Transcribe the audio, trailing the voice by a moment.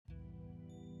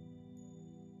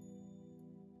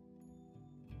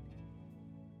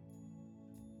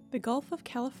The Gulf of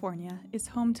California is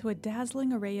home to a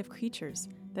dazzling array of creatures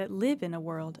that live in a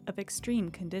world of extreme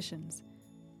conditions.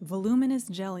 Voluminous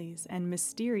jellies and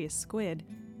mysterious squid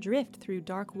drift through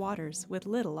dark waters with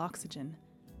little oxygen.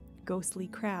 Ghostly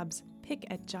crabs pick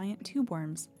at giant tube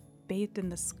worms, bathed in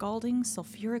the scalding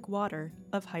sulfuric water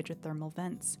of hydrothermal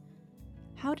vents.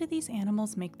 How do these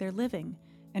animals make their living,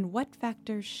 and what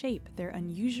factors shape their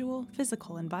unusual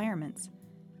physical environments?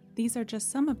 These are just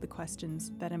some of the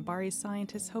questions that MBARI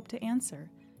scientists hope to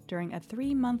answer during a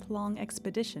 3-month-long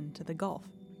expedition to the Gulf.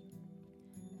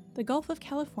 The Gulf of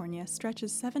California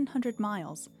stretches 700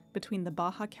 miles between the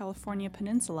Baja California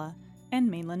Peninsula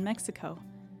and mainland Mexico.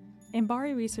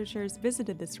 MBARI researchers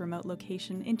visited this remote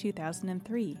location in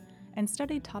 2003 and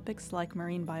studied topics like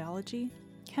marine biology,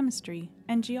 chemistry,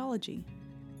 and geology.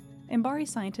 MBARI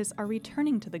scientists are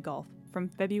returning to the Gulf from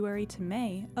February to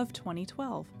May of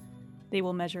 2012. They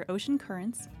will measure ocean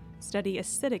currents, study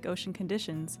acidic ocean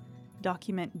conditions,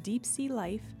 document deep-sea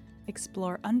life,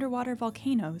 explore underwater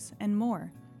volcanoes, and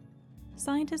more.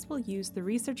 Scientists will use the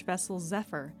research vessel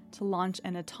Zephyr to launch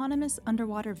an autonomous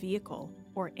underwater vehicle,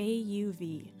 or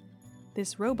AUV.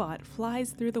 This robot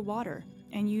flies through the water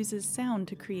and uses sound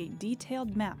to create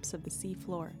detailed maps of the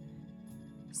seafloor.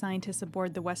 Scientists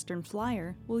aboard the Western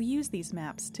Flyer will use these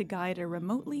maps to guide a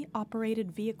remotely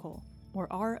operated vehicle, or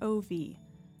ROV.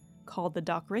 Called the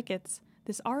Doc Ricketts,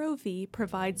 this ROV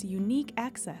provides unique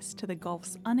access to the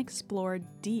Gulf's unexplored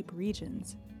deep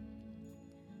regions.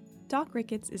 Doc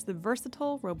Ricketts is the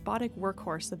versatile robotic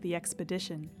workhorse of the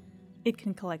expedition. It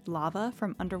can collect lava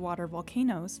from underwater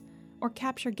volcanoes or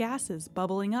capture gases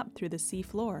bubbling up through the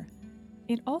seafloor.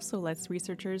 It also lets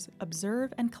researchers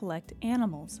observe and collect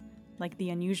animals, like the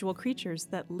unusual creatures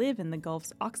that live in the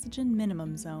Gulf's oxygen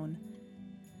minimum zone.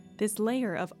 This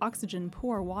layer of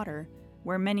oxygen-poor water,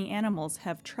 where many animals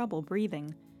have trouble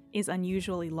breathing, is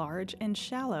unusually large and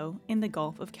shallow in the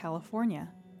Gulf of California.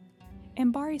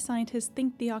 MBARI scientists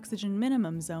think the oxygen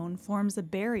minimum zone forms a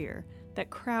barrier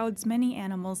that crowds many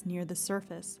animals near the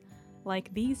surface,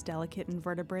 like these delicate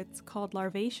invertebrates called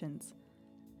larvaceans.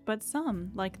 But some,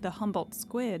 like the Humboldt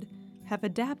squid, have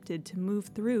adapted to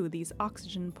move through these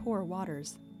oxygen-poor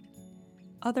waters.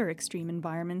 Other extreme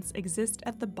environments exist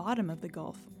at the bottom of the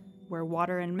Gulf, where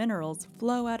water and minerals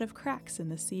flow out of cracks in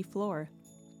the sea floor.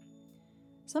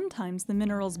 Sometimes the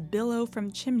minerals billow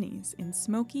from chimneys in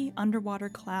smoky underwater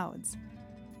clouds.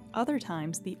 Other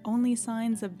times, the only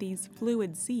signs of these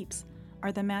fluid seeps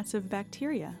are the mats of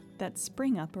bacteria that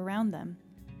spring up around them.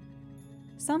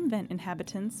 Some vent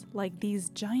inhabitants, like these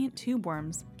giant tube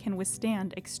worms, can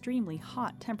withstand extremely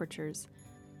hot temperatures.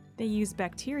 They use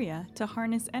bacteria to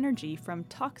harness energy from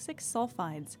toxic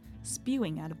sulfides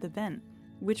spewing out of the vent,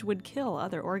 which would kill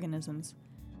other organisms.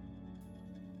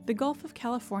 The Gulf of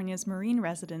California's marine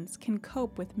residents can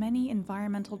cope with many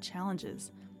environmental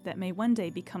challenges that may one day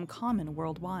become common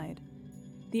worldwide.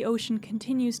 The ocean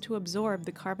continues to absorb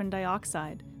the carbon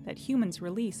dioxide that humans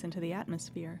release into the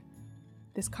atmosphere.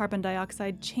 This carbon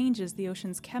dioxide changes the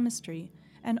ocean's chemistry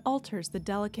and alters the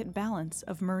delicate balance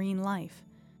of marine life.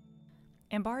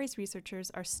 MBARI's researchers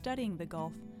are studying the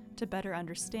Gulf to better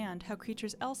understand how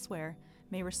creatures elsewhere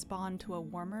may respond to a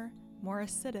warmer, more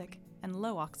acidic, and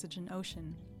low-oxygen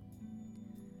ocean.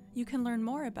 You can learn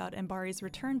more about MBARI's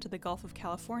return to the Gulf of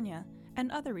California and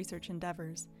other research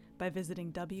endeavors by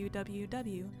visiting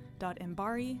www.mbari.org.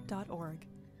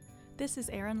 This is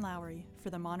Erin Loury for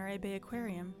the Monterey Bay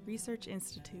Aquarium Research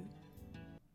Institute.